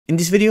In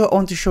this video, I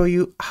want to show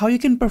you how you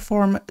can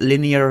perform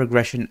linear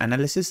regression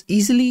analysis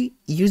easily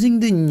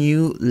using the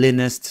new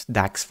LINEST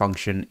DAX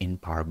function in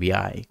Power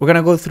BI. We're going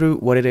to go through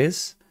what it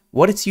is,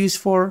 what it's used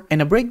for,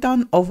 and a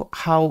breakdown of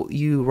how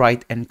you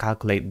write and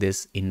calculate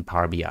this in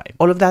Power BI.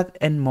 All of that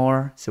and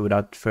more. So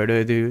without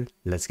further ado,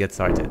 let's get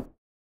started.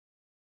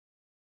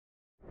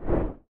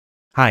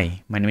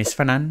 Hi, my name is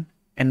Fernan,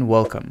 and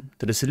welcome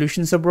to the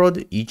Solutions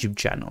Abroad YouTube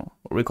channel,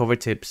 where we cover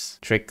tips,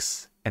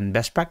 tricks, and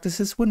best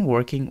practices when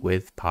working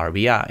with Power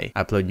BI.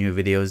 I upload new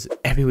videos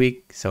every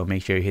week, so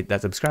make sure you hit that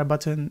subscribe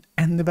button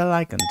and the bell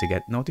icon to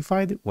get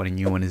notified when a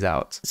new one is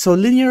out. So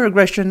linear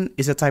regression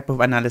is a type of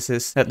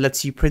analysis that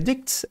lets you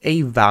predict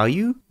a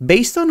value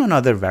based on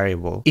another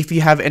variable. If you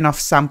have enough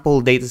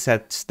sample data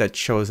sets that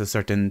shows a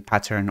certain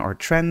pattern or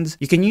trend,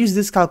 you can use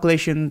this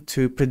calculation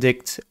to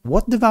predict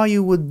what the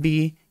value would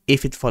be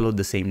if it followed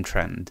the same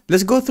trend.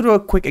 Let's go through a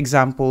quick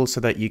example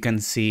so that you can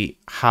see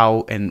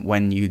how and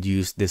when you'd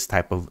use this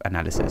type of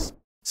analysis.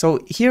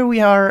 So here we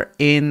are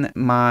in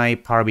my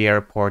Power BI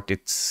report.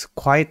 It's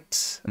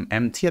quite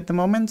empty at the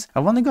moment.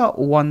 I've only got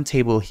one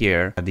table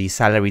here, the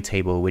salary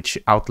table, which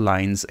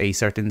outlines a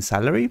certain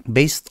salary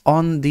based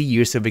on the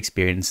years of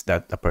experience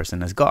that a person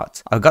has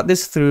got. I got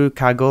this through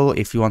Kaggle.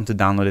 If you want to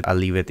download it, I'll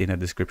leave it in the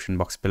description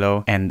box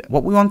below. And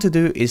what we want to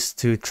do is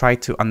to try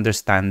to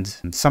understand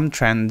some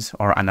trends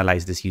or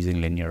analyze this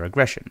using linear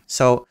regression.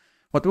 So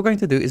what we're going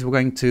to do is we're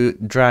going to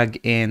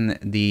drag in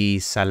the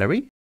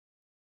salary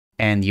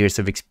and years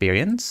of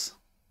experience.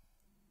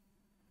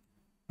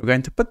 We're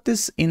going to put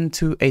this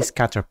into a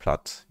scatter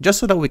plot just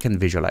so that we can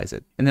visualize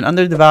it. And then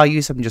under the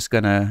values, I'm just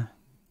gonna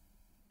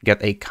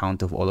get a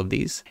count of all of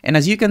these. And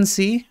as you can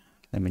see,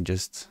 let me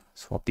just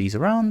swap these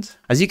around.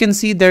 As you can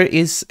see, there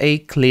is a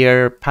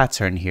clear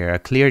pattern here, a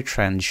clear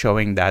trend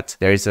showing that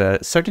there is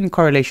a certain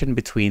correlation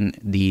between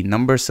the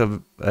numbers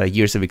of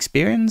years of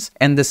experience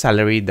and the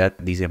salary that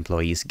these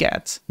employees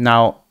get.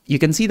 Now, you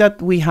can see that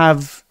we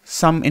have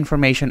some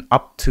information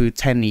up to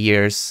 10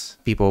 years,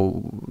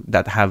 people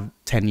that have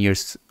 10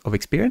 years of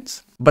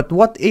experience. But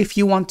what if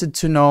you wanted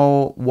to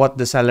know what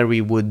the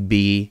salary would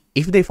be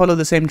if they follow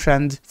the same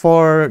trend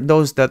for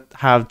those that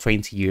have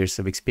 20 years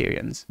of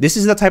experience? This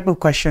is the type of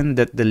question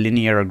that the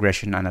linear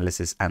regression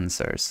analysis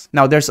answers.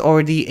 Now, there's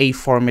already a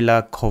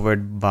formula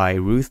covered by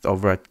Ruth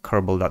over at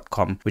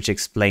kerbal.com, which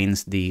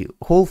explains the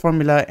whole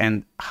formula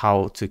and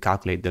how to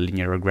calculate the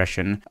linear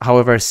regression.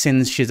 However,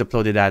 since she's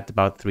uploaded that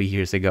about 3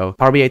 years ago,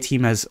 Power BI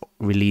team has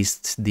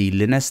released the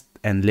LINEST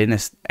and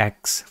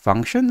LINESTX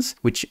functions,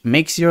 which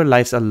makes your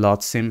lives a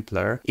lot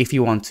simpler if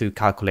you want to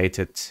calculate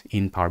it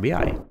in Power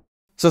BI.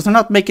 So to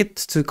not make it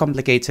too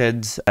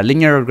complicated, a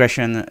linear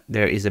regression,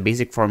 there is a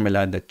basic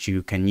formula that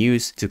you can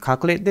use to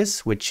calculate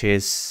this, which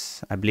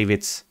is, I believe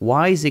it's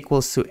y is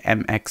equals to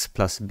mx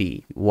plus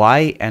b.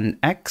 Y and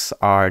x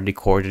are the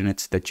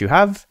coordinates that you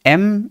have.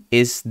 M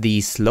is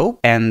the slope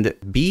and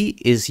b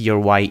is your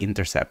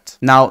y-intercept.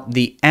 Now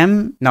the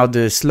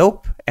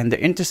slope and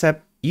the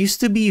intercept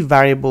used to be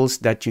variables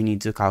that you need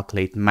to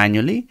calculate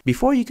manually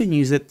before you can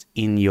use it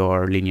in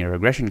your linear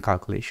regression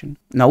calculation.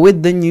 Now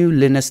with the new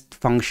LINEST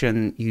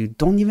function, you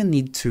don't even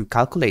need to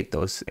calculate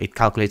those. It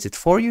calculates it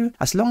for you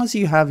as long as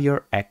you have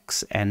your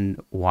x and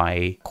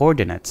y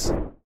coordinates.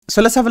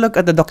 So let's have a look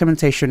at the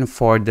documentation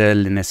for the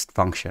LINEST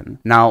function.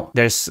 Now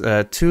there's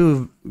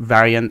two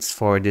variants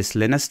for this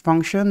LINEST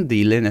function,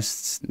 the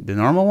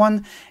normal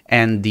one,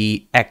 and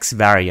the X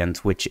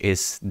variant, which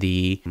is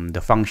the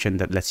function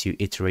that lets you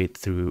iterate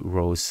through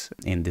rows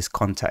in this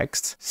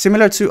context.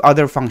 Similar to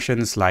other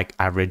functions like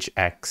average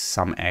X,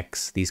 sum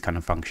X, these kind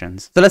of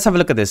functions. So let's have a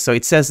look at this. So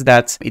it says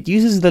that it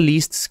uses the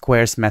least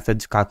squares method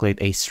to calculate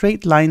a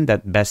straight line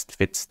that best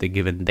fits the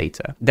given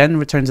data. Then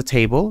returns a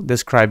table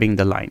describing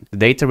the line. The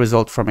data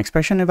result from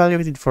expression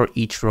evaluated for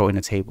each row in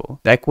a table.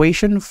 The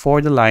equation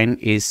for the line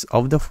is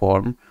of the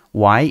form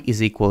y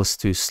is equals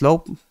to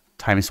slope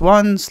times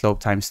 1, slope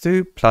times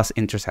 2, plus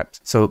intercept.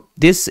 So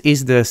this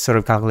is the sort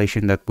of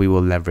calculation that we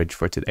will leverage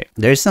for today.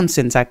 There's some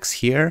syntax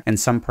here and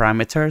some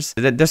parameters.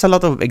 There's a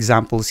lot of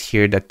examples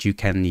here that you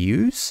can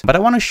use, but I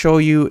want to show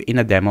you in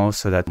a demo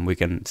so that we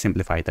can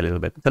simplify it a little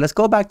bit. So let's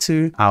go back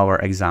to our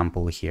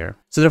example here.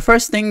 So the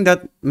first thing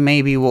that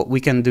maybe what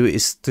we can do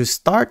is to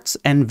start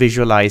and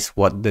visualize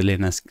what the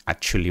LINEST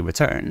actually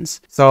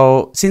returns.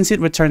 So since it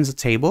returns a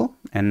table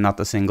and not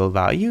a single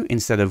value,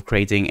 instead of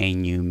creating a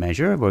new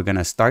measure, we're going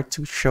to start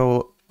to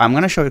I'm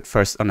going to show it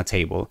first on a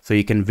table so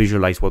you can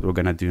visualize what we're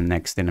going to do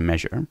next in a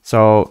measure.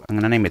 So I'm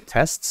going to name it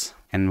tests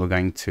and we're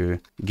going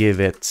to give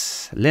it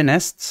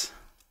LINEST.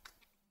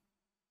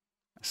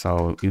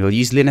 So we will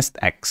use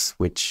LINESTX,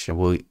 which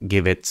will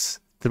give it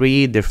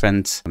 3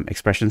 different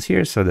expressions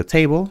here. So the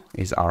table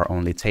is our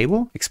only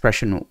table.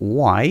 Expression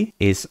Y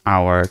is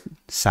our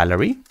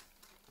salary.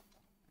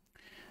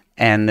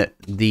 And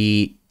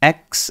the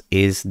X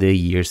is the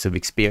years of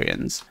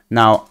experience.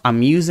 Now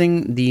I'm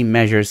using the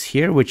measures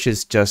here, which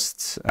is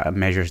just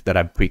measures that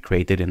I've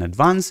pre-created in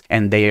advance,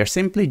 and they are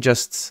simply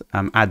just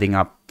adding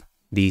up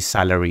the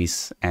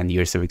salaries and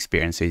years of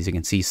experience. So as you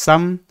can see,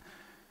 sum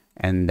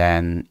and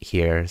then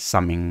here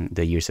summing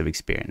the years of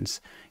experience.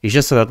 It's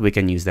just so that we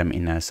can use them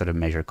in a sort of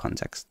measure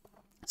context.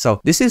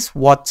 So this is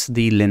what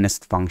the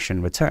LINEST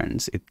function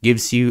returns. It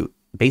gives you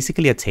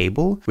basically a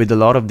table with a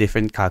lot of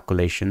different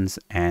calculations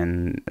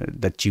and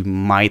that you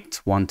might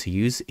want to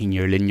use in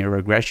your linear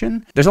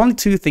regression. There's only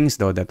two things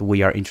though that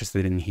we are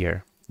interested in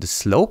here: the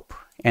slope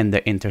and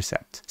the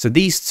intercept. So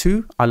these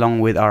two,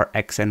 along with our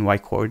x and y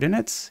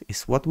coordinates,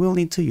 is what we'll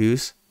need to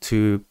use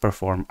to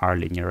perform our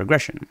linear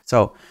regression.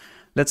 So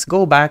let's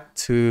go back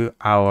to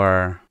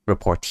our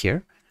report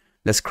here.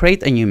 Let's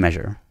create a new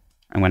measure.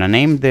 I'm going to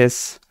name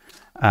this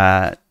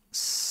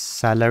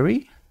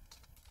salary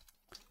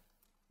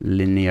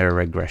linear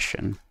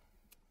regression.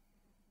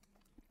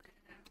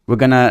 We're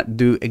going to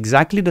do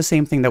exactly the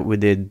same thing that we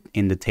did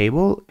in the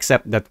table,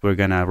 except that we're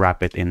going to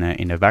wrap it in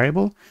a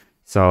variable.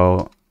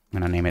 So I'm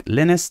going to name it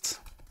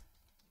LINESTX.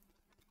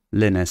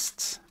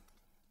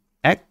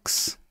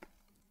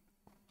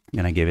 I'm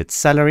going to give it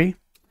salary,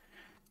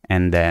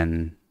 and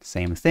then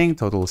same thing,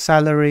 total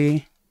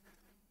salary,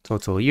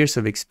 total years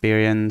of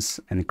experience,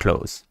 and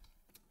close.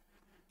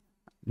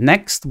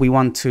 Next, we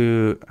want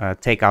to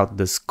take out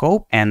the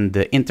scope and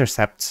the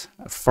intercept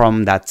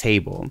from that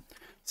table.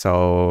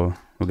 So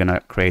we're going to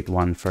create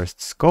one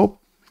first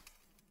scope.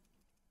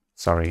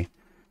 Sorry,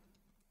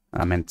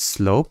 I meant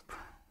slope.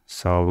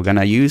 So we're going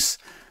to use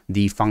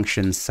the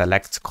function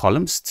select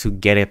columns to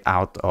get it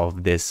out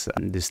of this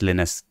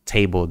LINEST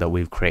table that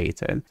we've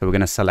created. So we're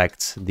going to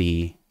select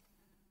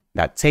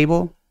that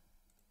table,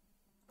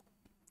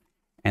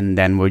 and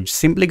then we're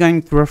simply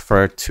going to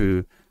refer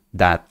to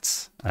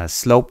that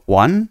slope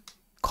 1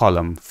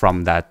 column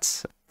from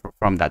that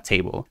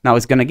table. Now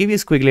it's going to give you a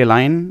squiggly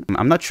line.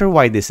 I'm not sure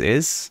why this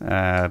is,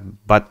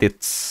 but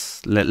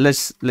it's let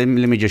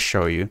me just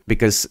show you,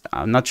 because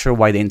I'm not sure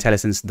why the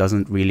IntelliSense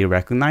doesn't really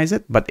recognize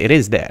it, but it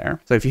is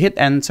there. So if you hit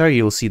enter,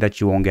 you'll see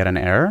that you won't get an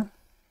error.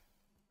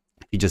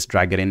 If you just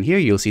drag it in here,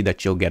 you'll see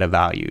that you'll get a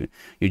value.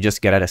 You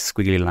just get a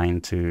squiggly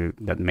line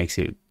that makes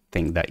you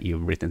think that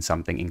you've written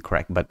something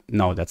incorrect, but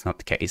no, that's not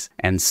the case.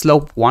 And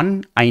slope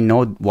 1, I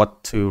know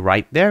what to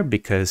write there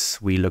because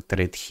we looked at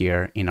it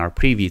here in our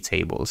preview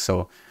table.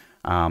 So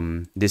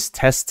this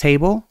test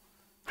table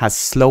has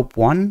slope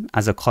 1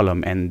 as a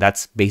column, and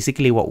that's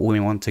basically what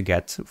we want to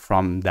get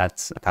from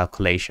that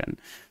calculation.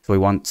 So we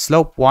want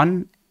slope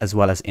 1 as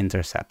well as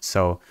intercept.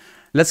 So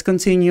let's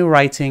continue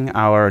writing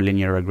our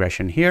linear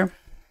regression here.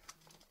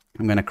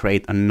 I'm going to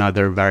create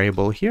another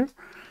variable here.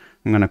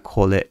 I'm going to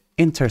call it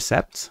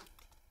intercept.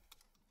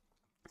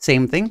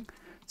 Same thing,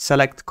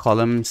 select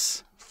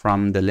columns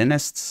from the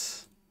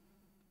LINEST,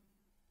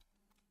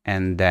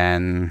 and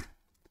then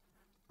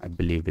I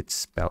believe it's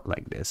spelled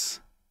like this.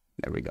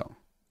 There we go.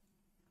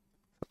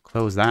 So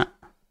close that.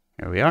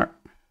 Here we are.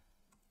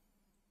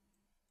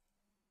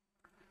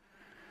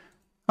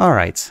 All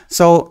right,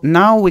 so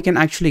now we can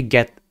actually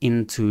get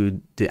into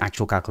the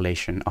actual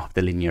calculation of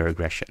the linear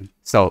regression.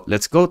 So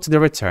let's go to the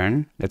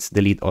return. Let's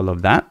delete all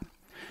of that.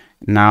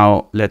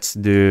 Now let's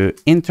do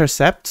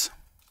intercept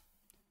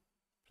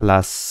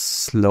plus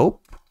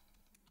slope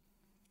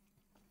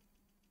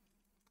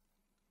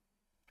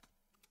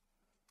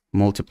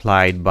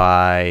multiplied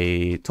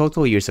by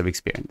total years of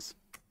experience.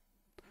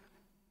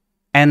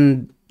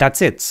 And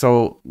that's it.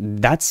 So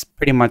that's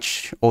pretty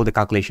much all the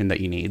calculation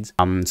that you need.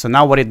 So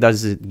now what it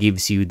does is it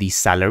gives you the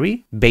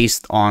salary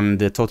based on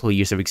the total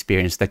years of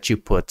experience that you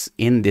put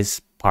in this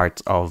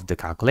part of the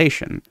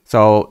calculation.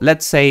 So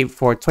let's say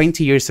for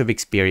 20 years of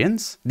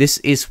experience, this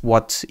is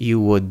what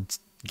you would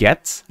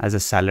get as a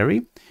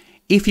salary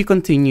if you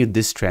continue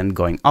this trend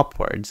going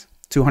upwards,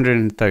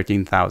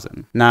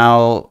 213,000.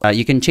 Now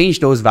you can change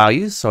those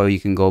values. So you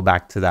can go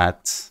back to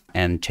that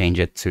and change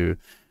it to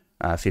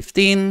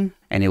 15,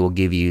 and it will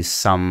give you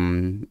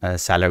some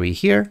salary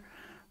here.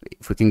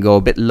 If we can go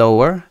a bit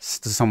lower,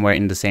 to somewhere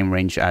in the same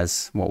range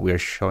as what we're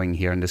showing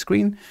here on the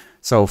screen.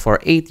 So for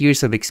 8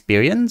 years of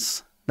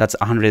experience, that's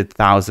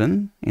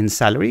 100,000 in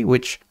salary,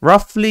 which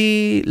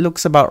roughly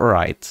looks about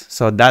right.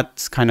 So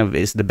that kind of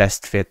is the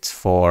best fit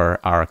for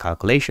our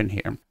calculation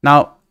here.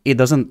 Now, it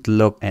doesn't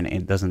look and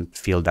it doesn't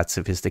feel that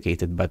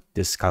sophisticated, but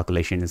this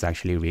calculation is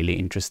actually really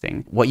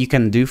interesting. What you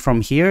can do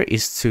from here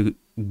is to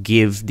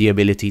give the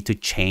ability to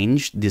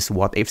change this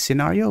what if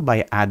scenario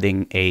by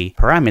adding a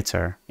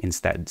parameter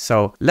instead.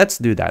 So let's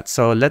do that.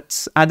 So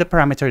let's add a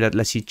parameter that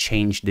lets you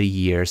change the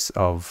years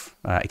of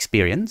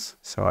experience.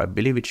 So I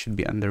believe it should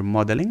be under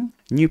modeling,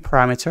 new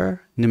parameter,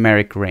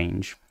 numeric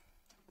range.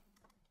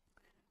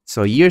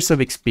 So years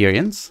of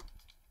experience,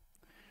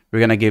 we're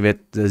going to give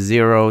it the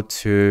 0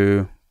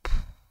 to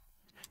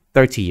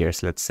 30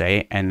 years, let's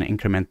say, an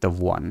increment of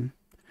 1.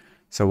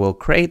 So we'll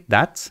create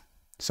that.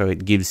 So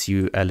it gives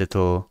you a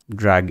little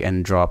drag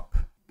and drop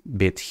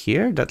bit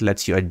here that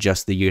lets you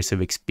adjust the years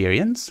of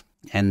experience.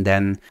 And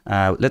then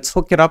let's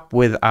hook it up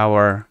with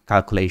our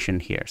calculation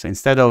here. So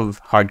instead of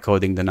hard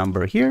coding the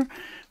number here,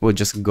 we'll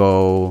just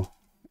go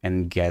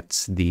and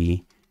get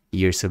the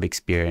years of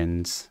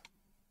experience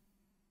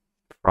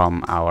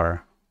from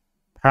our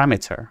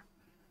parameter.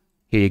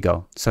 Here you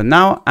go. So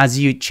now as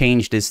you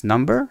change this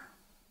number,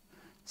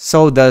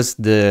 so does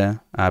the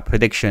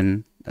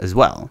prediction as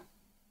well.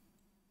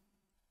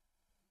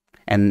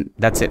 And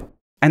that's it.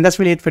 And that's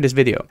really it for this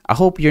video. I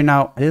hope you're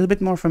now a little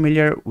bit more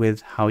familiar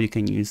with how you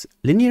can use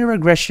linear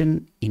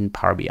regression in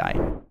Power BI.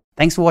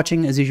 Thanks for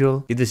watching as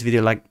usual. Give this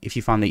video a like if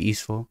you found it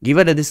useful. Give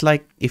it a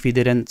dislike if you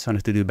didn't, so I know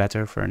to do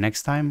better for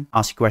next time.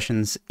 Ask your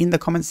questions in the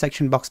comment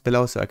section box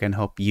below so I can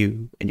help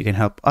you and you can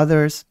help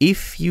others.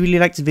 If you really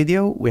liked this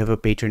video, we have a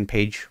Patreon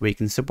page where you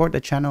can support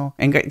the channel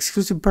and get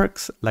exclusive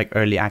perks like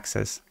early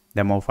access,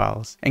 demo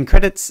files, and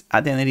credits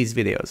at the end of these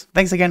videos.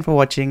 Thanks again for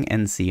watching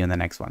and see you in the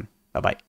next one. Bye-bye.